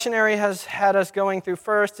Missionary has had us going through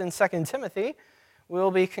 1st and 2nd Timothy. We'll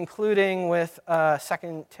be concluding with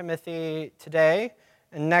 2nd Timothy today,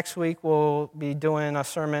 and next week we'll be doing a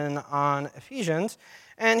sermon on Ephesians.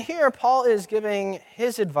 And here Paul is giving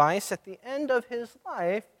his advice at the end of his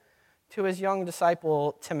life to his young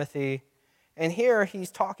disciple Timothy. And here he's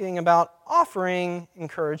talking about offering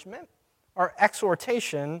encouragement, or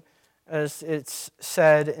exhortation, as it's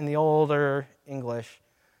said in the older English.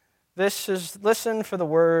 This is, listen for the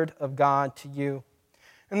word of God to you.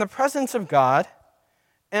 In the presence of God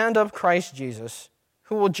and of Christ Jesus,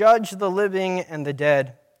 who will judge the living and the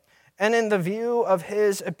dead, and in the view of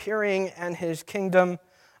his appearing and his kingdom,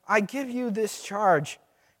 I give you this charge.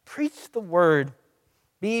 Preach the word.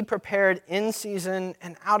 Be prepared in season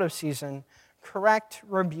and out of season. Correct,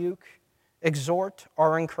 rebuke, exhort,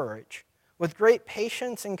 or encourage, with great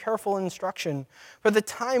patience and careful instruction. For the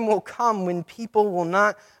time will come when people will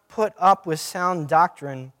not put up with sound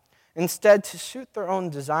doctrine. Instead, to suit their own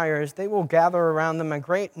desires, they will gather around them a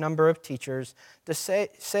great number of teachers to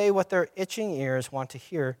say what their itching ears want to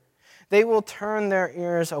hear. They will turn their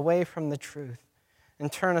ears away from the truth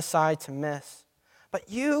and turn aside to myths. But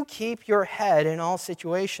you keep your head in all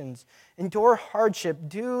situations. Endure hardship.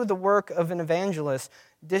 Do the work of an evangelist.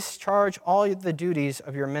 Discharge all the duties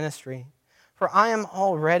of your ministry. For I am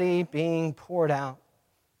already being poured out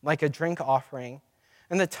like a drink offering,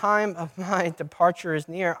 and the time of my departure is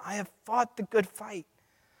near. I have fought the good fight.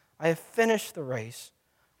 I have finished the race.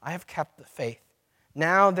 I have kept the faith.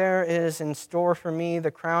 Now there is in store for me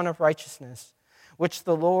the crown of righteousness, which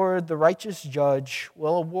the Lord, the righteous judge,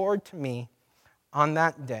 will award to me on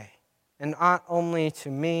that day, and not only to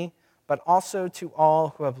me, but also to all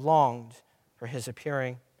who have longed for his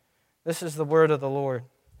appearing. This is the word of the Lord.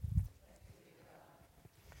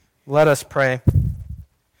 Let us pray.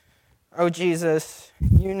 Oh Jesus,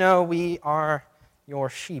 you know we are your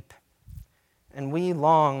sheep, and we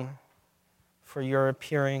long for your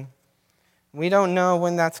appearing. We don't know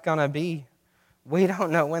when that's going to be. We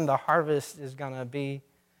don't know when the harvest is going to be.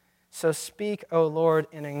 So speak, O Lord,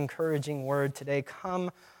 an encouraging word today.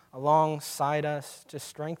 Come alongside us to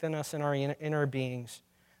strengthen us in our inner beings,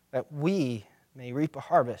 that we may reap a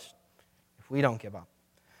harvest if we don't give up.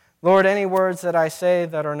 Lord, any words that I say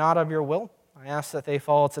that are not of your will, I ask that they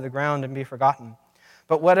fall to the ground and be forgotten.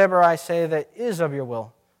 But whatever I say that is of your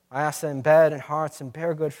will, I ask that embed in hearts and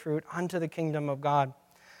bear good fruit unto the kingdom of God.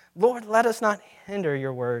 Lord, let us not hinder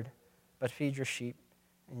your word, but feed your sheep.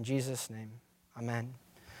 In Jesus' name, amen.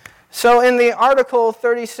 So in the article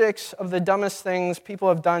 36 of the dumbest things people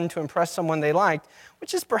have done to impress someone they liked,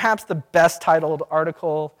 which is perhaps the best titled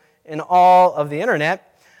article in all of the internet,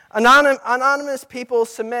 anonymous people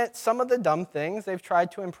submit some of the dumb things they've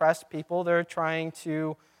tried to impress people they're trying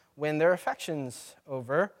to win their affections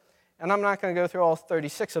over. And I'm not going to go through all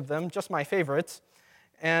 36 of them, just my favorites.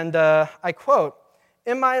 And I quote,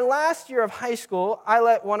 "In my last year of high school, I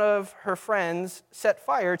let one of her friends set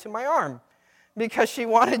fire to my arm because she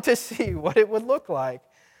wanted to see what it would look like.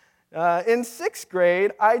 In 6th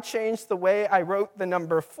grade, I changed the way I wrote the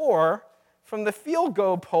number 4 from the field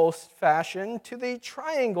goal post fashion to the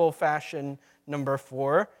triangle fashion number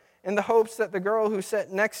 4, in the hopes that the girl who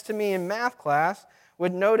sat next to me in math class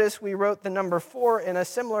would notice we wrote the number 4 in a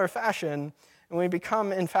similar fashion and would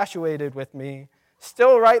become infatuated with me.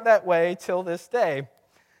 Still write that way till this day.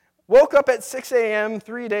 Woke up at 6 a.m.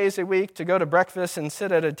 3 days a week to go to breakfast and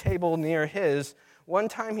sit at a table near his. One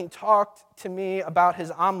time he talked to me about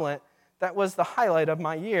his omelet. That was the highlight of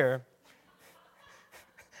my year.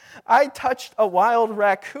 I touched a wild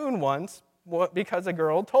raccoon once because a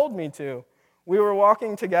girl told me to. We were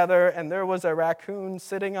walking together, and there was a raccoon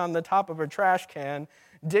sitting on the top of a trash can,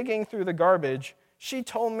 digging through the garbage. She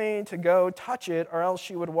told me to go touch it, or else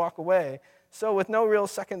she would walk away. So with no real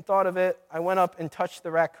second thought of it, I went up and touched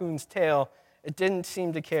the raccoon's tail. It didn't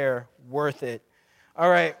seem to care. Worth it." All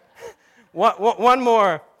right, one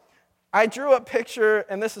more. I drew a picture,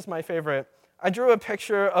 and this is my favorite. I drew a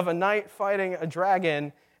picture of a knight fighting a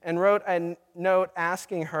dragon and wrote a note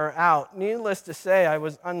asking her out. Needless to say, I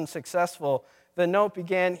was unsuccessful. The note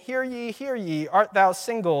began, hear ye, art thou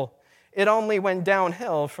single?" It only went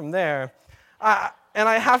downhill from there. And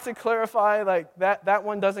I have to clarify, like that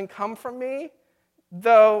one doesn't come from me,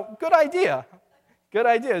 though good idea. Good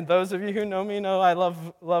idea. Those of you who know me know I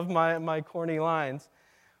love my corny lines.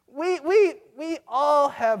 We all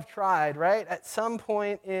have tried, right, at some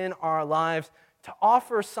point in our lives to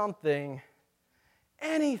offer something,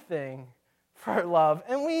 anything, for love.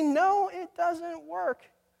 And we know it doesn't work,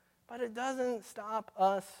 but it doesn't stop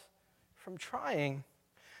us from trying.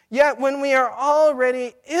 Yet when we are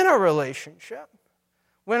already in a relationship,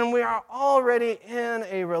 when we are already in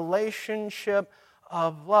a relationship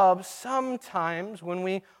of love, sometimes when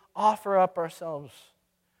we offer up ourselves,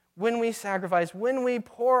 when we sacrifice, when we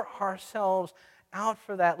pour ourselves out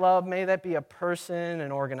for that love, may that be a person, an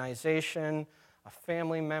organization, a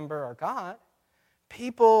family member, or God,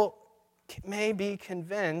 people may be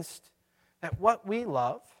convinced that what we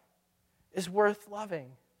love is worth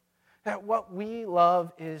loving, that what we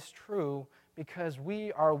love is true because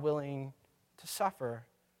we are willing to suffer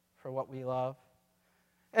for what we love.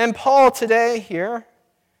 And Paul today here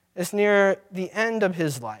is near the end of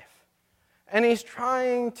his life, and he's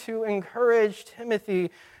trying to encourage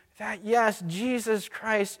Timothy that yes, Jesus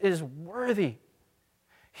Christ is worthy.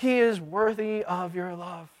 He is worthy of your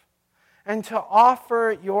love, and to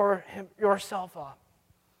offer yourself up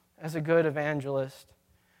as a good evangelist.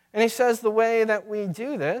 And he says the way that we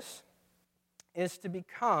do this is to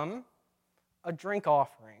become a drink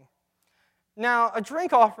offering. Now, a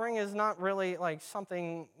drink offering is not really like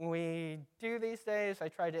something we do these days. I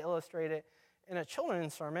tried to illustrate it in a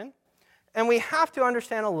children's sermon. And we have to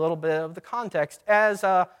understand a little bit of the context. As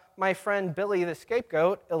my friend Billy the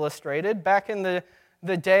Scapegoat illustrated, back in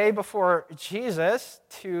the day before Jesus,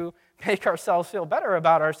 to make ourselves feel better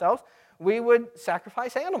about ourselves, we would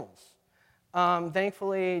sacrifice animals.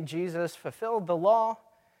 Thankfully, Jesus fulfilled the law.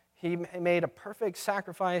 He made a perfect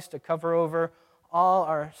sacrifice to cover over all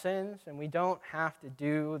our sins, and we don't have to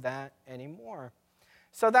do that anymore.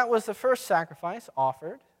 So that was the first sacrifice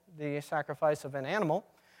offered, the sacrifice of an animal.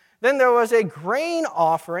 Then there was a grain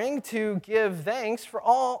offering to give thanks for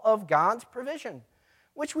all of God's provision,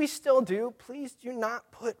 which we still do. Please do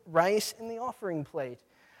not put rice in the offering plate.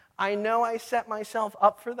 I know I set myself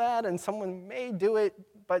up for that, and someone may do it,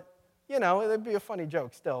 but, it'd be a funny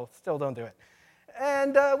joke still. Still don't do it.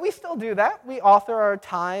 And we still do that. We author our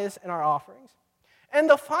tithes and our offerings. And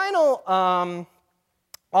the final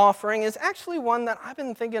offering is actually one that I've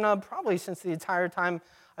been thinking of probably since the entire time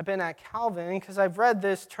I've been at Calvin, because I've read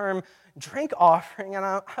this term, drink offering, and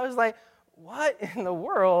I was like, what in the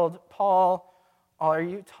world, Paul, are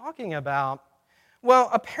you talking about? Well,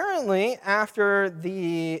 apparently, after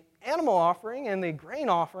the animal offering and the grain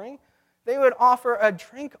offering, they would offer a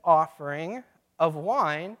drink offering of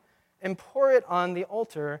wine and pour it on the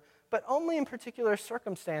altar, but only in particular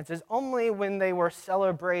circumstances, only when they were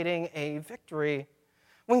celebrating a victory.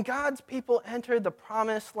 When God's people entered the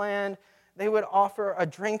promised land, they would offer a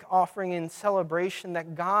drink offering in celebration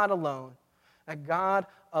that God alone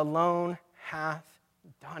hath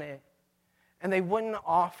done it. And they wouldn't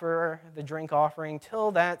offer the drink offering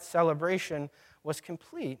till that celebration was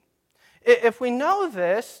complete. If we know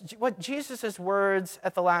this, what Jesus' words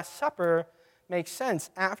at the Last Supper makes sense.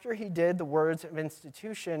 After he did the words of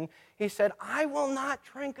institution, he said, I will not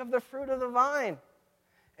drink of the fruit of the vine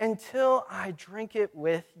until I drink it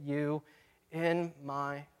with you in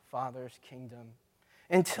my Father's kingdom,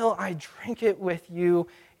 until I drink it with you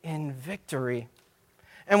in victory.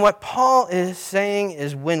 And what Paul is saying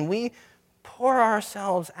is when we pour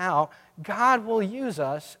ourselves out, God will use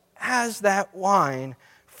us as that wine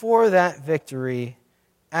for that victory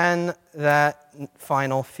and that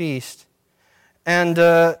final feast. And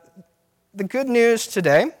the good news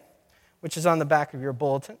today, which is on the back of your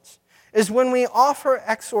bulletins, is when we offer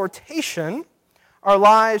exhortation, our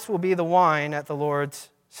lives will be the wine at the Lord's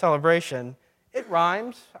celebration. It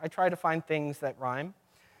rhymes. I try to find things that rhyme.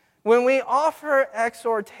 When we offer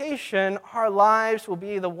exhortation, our lives will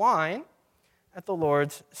be the wine at the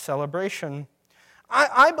Lord's celebration.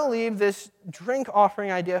 I believe this drink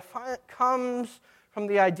offering idea comes from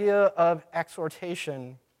the idea of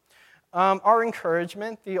exhortation. Our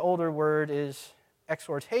encouragement, the older word is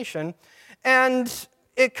exhortation, and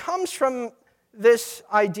it comes from this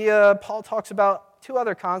idea. Paul talks about two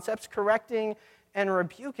other concepts, correcting and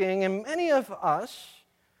rebuking, and many of us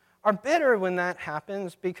are bitter when that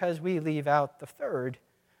happens because we leave out the third,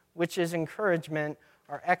 which is encouragement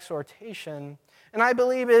or exhortation. And I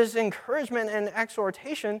believe it is encouragement and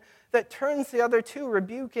exhortation that turns the other two,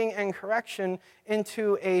 rebuking and correction,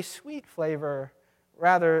 into a sweet flavor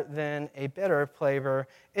rather than a bitter flavor.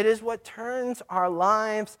 It is what turns our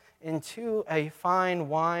lives into a fine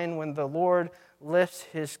wine when the Lord lifts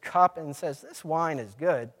his cup and says, this wine is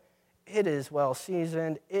good. It is well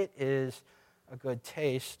seasoned. It is a good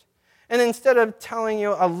taste. And instead of telling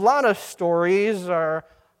you a lot of stories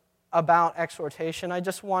about exhortation, I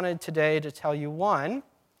just wanted today to tell you one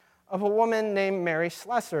of a woman named Mary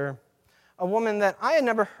Slessor, a woman that I had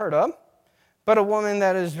never heard of, but a woman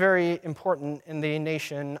that is very important in the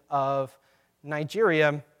nation of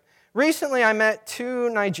Nigeria. Recently, I met two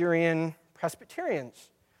Nigerian Presbyterians.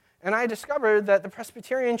 And I discovered that the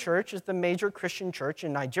Presbyterian Church is the major Christian church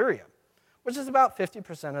in Nigeria, which is about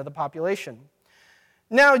 50% of the population.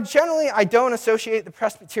 Now, generally, I don't associate the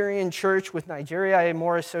Presbyterian Church with Nigeria. I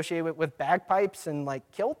more associate it with bagpipes and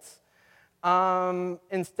kilts.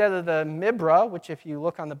 Instead of the mibra, which if you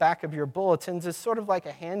look on the back of your bulletins is sort of like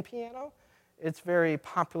a hand piano. It's very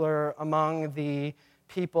popular among the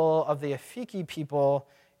people of the Afiki people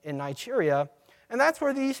in Nigeria. And that's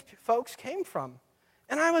where these folks came from.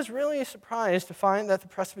 And I was really surprised to find that the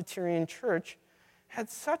Presbyterian Church had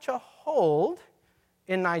such a hold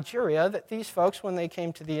in Nigeria that these folks, when they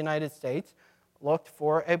came to the United States, looked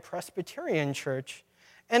for a Presbyterian church.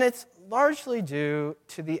 And it's largely due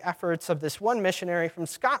to the efforts of this one missionary from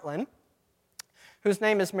Scotland, whose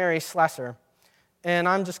name is Mary Slessor. And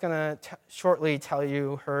I'm just going to shortly tell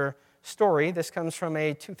you her story. This comes from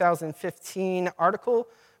a 2015 article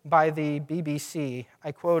by the BBC.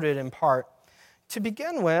 I quote it in part. To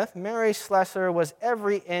begin with, Mary Slessor was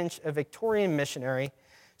every inch a Victorian missionary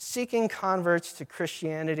seeking converts to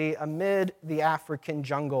Christianity amid the African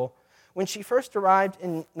jungle. When she first arrived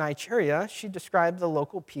in Nigeria, she described the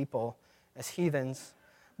local people as heathens.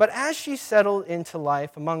 But as she settled into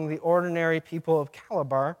life among the ordinary people of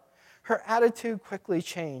Calabar, her attitude quickly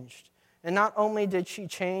changed. And not only did she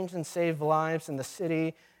change and save lives in the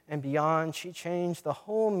city and beyond, she changed the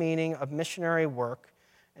whole meaning of missionary work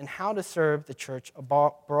and how to serve the church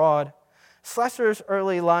abroad. Slessor's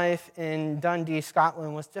early life in Dundee,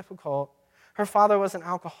 Scotland was difficult. Her father was an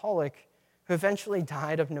alcoholic who eventually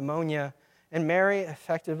died of pneumonia, and Mary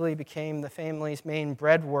effectively became the family's main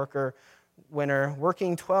bread winner,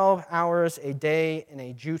 working 12 hours a day in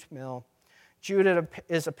a jute mill. Jute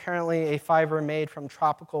is apparently a fiber made from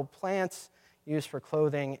tropical plants used for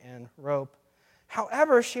clothing and rope.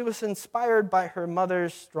 However, she was inspired by her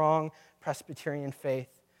mother's strong Presbyterian faith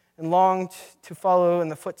and longed to follow in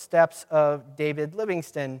the footsteps of David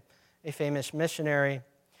Livingstone, a famous missionary.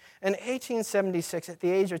 In 1876, at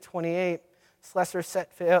the age of 28, Slessor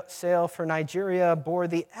set sail for Nigeria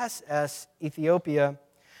aboard the SS Ethiopia.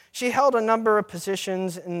 She held a number of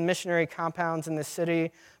positions in missionary compounds in the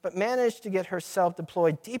city, but managed to get herself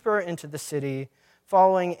deployed deeper into the city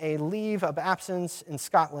following a leave of absence in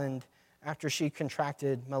Scotland after she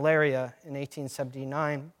contracted malaria in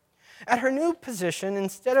 1879. At her new position,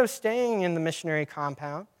 instead of staying in the missionary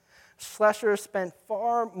compound, Slessor spent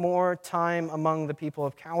far more time among the people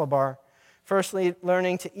of Calabar. Firstly,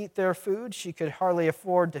 learning to eat their food she could hardly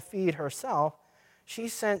afford to feed herself, she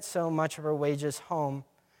sent so much of her wages home,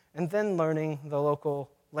 and then learning the local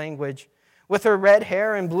language. With her red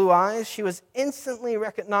hair and blue eyes, she was instantly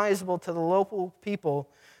recognizable to the local people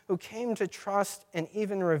who came to trust and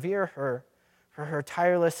even revere her for her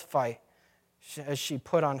tireless fight as she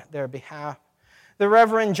put on their behalf. The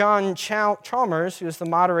Reverend John Chalmers, who is the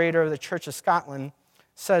moderator of the Church of Scotland,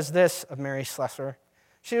 says this of Mary Slessor.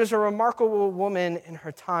 She was a remarkable woman in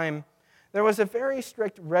her time. There was a very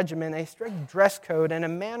strict regimen, a strict dress code, and a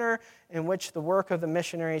manner in which the work of the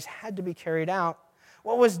missionaries had to be carried out.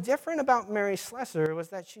 What was different about Mary Slessor was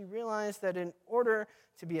that she realized that in order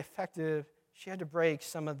to be effective, she had to break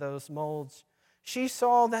some of those molds. She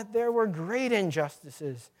saw that there were great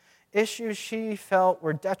injustices, issues she felt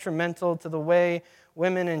were detrimental to the way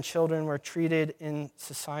women and children were treated in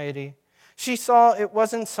society. She saw it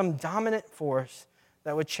wasn't some dominant force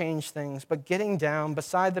that would change things, but getting down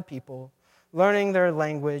beside the people, learning their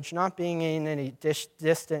language, not being in any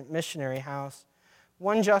distant missionary house.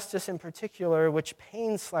 One justice in particular, which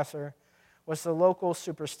pained Slessor, was the local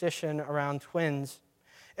superstition around twins.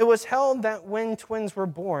 It was held that when twins were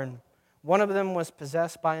born, one of them was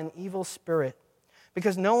possessed by an evil spirit.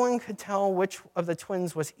 Because no one could tell which of the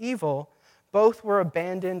twins was evil, both were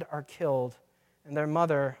abandoned or killed, and their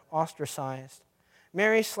mother ostracized.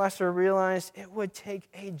 Mary Slessor realized it would take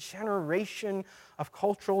a generation of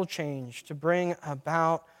cultural change to bring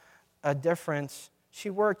about a difference. She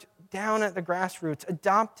worked down at the grassroots,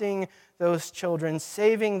 adopting those children,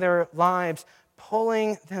 saving their lives,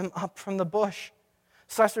 pulling them up from the bush.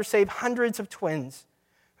 Slessor saved hundreds of twins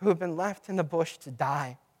who had been left in the bush to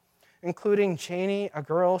die, including Janie, a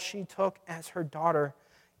girl she took as her daughter,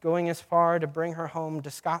 going as far to bring her home to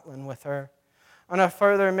Scotland with her. On a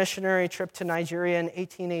further missionary trip to Nigeria in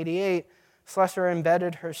 1888, Slessor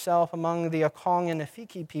embedded herself among the Akong and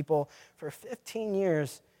Afiki people for 15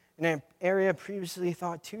 years in an area previously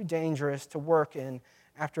thought too dangerous to work in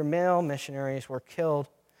after male missionaries were killed.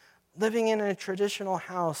 Living in a traditional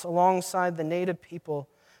house alongside the native people,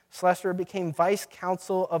 Slessor became vice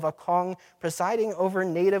consul of Akong, presiding over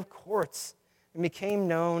native courts, and became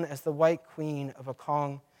known as the White Queen of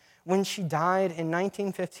Akong. When she died in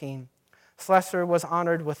 1915, Slessor was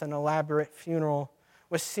honored with an elaborate funeral,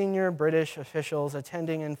 with senior British officials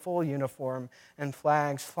attending in full uniform and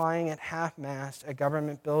flags flying at half-mast at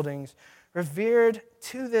government buildings. Revered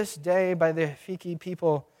to this day by the Afiki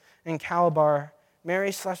people in Calabar,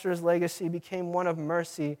 Mary Slessor's legacy became one of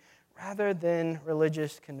mercy rather than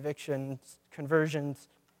religious conversions.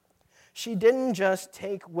 She didn't just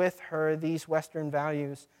take with her these Western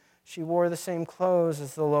values. She wore the same clothes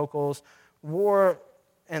as the locals, wore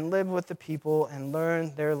and lived with the people and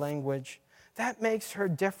learned their language. That makes her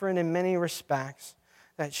different in many respects,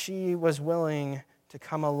 that she was willing to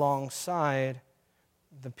come alongside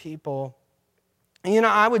the people. And,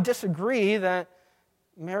 I would disagree that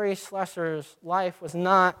Mary Slessor's life was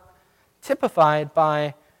not typified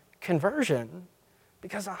by conversion,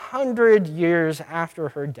 because 100 years after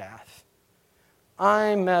her death,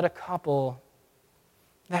 I met a couple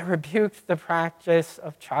that rebuked the practice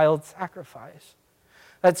of child sacrifice,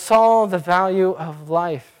 that saw the value of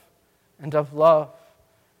life and of love,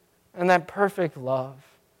 and that perfect love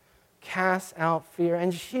casts out fear.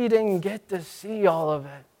 And she didn't get to see all of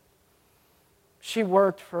it. She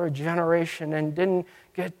worked for a generation and didn't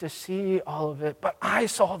get to see all of it, but I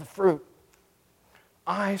saw the fruit.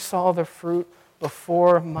 I saw the fruit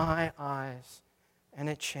before my eyes, and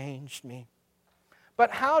it changed me. But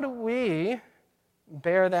how do we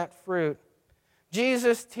bear that fruit?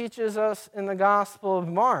 Jesus teaches us in the Gospel of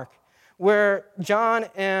Mark, where John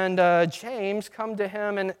and James come to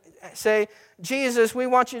him and say, Jesus, we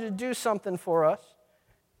want you to do something for us.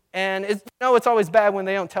 And it's always bad when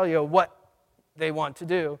they don't tell you what they want to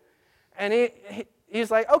do. And he's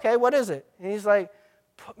like, okay, what is it? And he's like,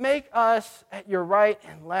 make us at your right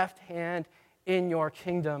and left hand in your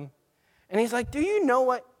kingdom. And he's like, do you know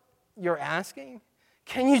what you're asking?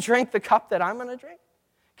 Can you drink the cup that I'm going to drink?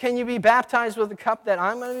 Can you be baptized with the cup that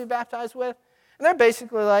I'm going to be baptized with? And they're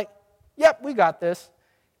basically like, yep, we got this.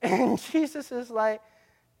 And Jesus is like,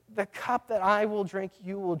 the cup that I will drink,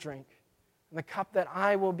 you will drink. And the cup that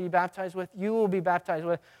I will be baptized with, you will be baptized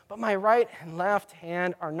with. But my right and left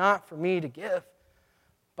hand are not for me to give,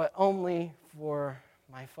 but only for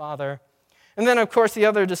my Father. And then, of course, the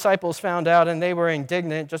other disciples found out, and they were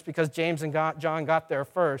indignant just because James and John got there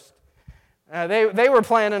first. They were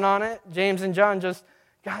planning on it. James and John just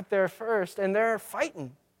got there first, and they're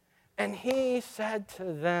fighting. And he said to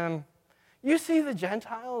them, you see the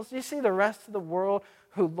Gentiles, you see the rest of the world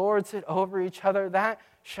who lords it over each other. That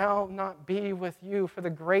shall not be with you, for the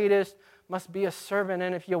greatest must be a servant.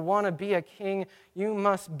 And if you want to be a king, you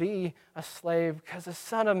must be a slave, because the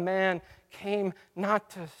Son of Man came not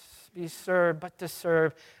to be served, but to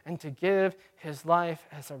serve, and to give his life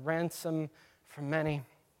as a ransom for many.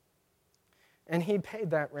 And he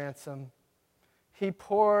paid that ransom. He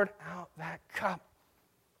poured out that cup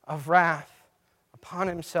of wrath upon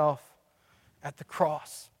himself at the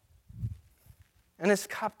cross. And his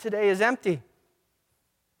cup today is empty.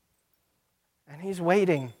 And he's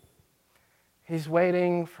waiting. He's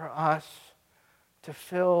waiting for us to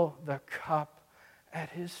fill the cup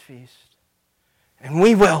at his feast. And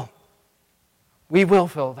we will. We will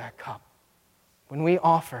fill that cup when we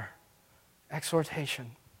offer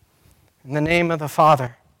exhortation. In the name of the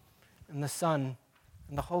Father, and the Son,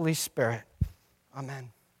 and the Holy Spirit.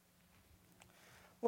 Amen.